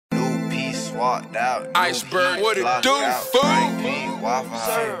swapped out. Iceberg, what it do, fool? Waffle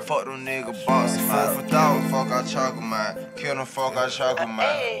House. Fuck them nigga boss. Food for thought. Fuck our chocolate man. Kill them fuck our chocolate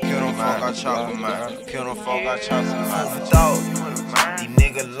man. Kill them fuck our chocolate man. Kill them fuck our chocolate man. Food for thought. These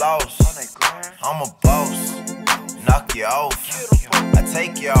niggas lost. I'm a boss. Knock you off. I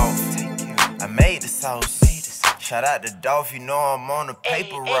take you off. I made the sauce. Shout out to Dolph, you know I'm on the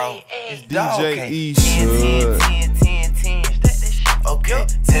paper route. It's DJ Eastwood. 10. Okay,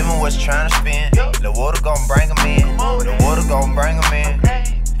 tell me what's trying to spin. The water gon' bring him in. The water gon' bring him in.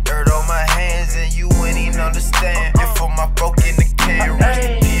 Dirt on my hands and you ain't even understand. If for my folk in the can, rest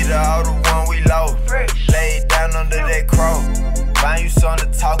in peace to all the one we lost. Laid down under that crow. Find you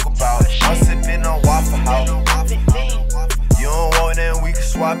something to talk about. I'm sippin' on Waffle House. You don't want that, we can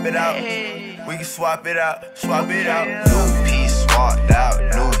swap it out. We can swap it out, swap it out. New piece swapped out,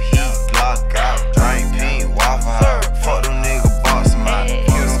 new heat, Glock out. Drink pink, Waffle House. Fuck them nigga boss man.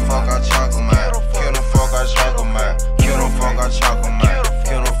 Kill them fuck our chocolate man. Kill them fuck our chocolate man. Kill them fuck our chocolate man.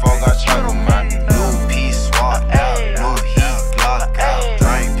 Kill them fuck our chocolate man. New piece swapped out, new heat, Glock out.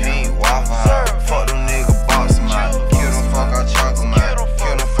 Drink pink, Waffle House. Fuck them nigga boss man. Kill them fuck our chocolate man.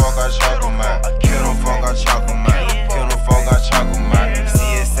 Kill them fuck our chocolate man. Kill them fuck our chocolate man. Kill them fuck our chocolate man.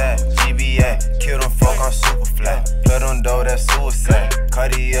 Kill them fuck, I'm super flat. Play them dough, that's suicide.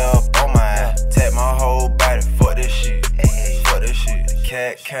 Cut it up on my ass. Tap my whole body, fuck this shit. Fuck this shit.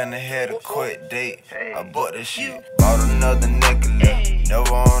 Cat kinda had a quick date. I bought this shit. Bought another necklace.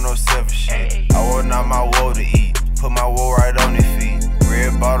 Never on no selfish shit. I want out my woe to eat. Put my woe right on their feet.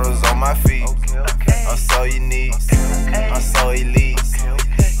 Red bottles on my feet. I'm so unique. I'm so elite.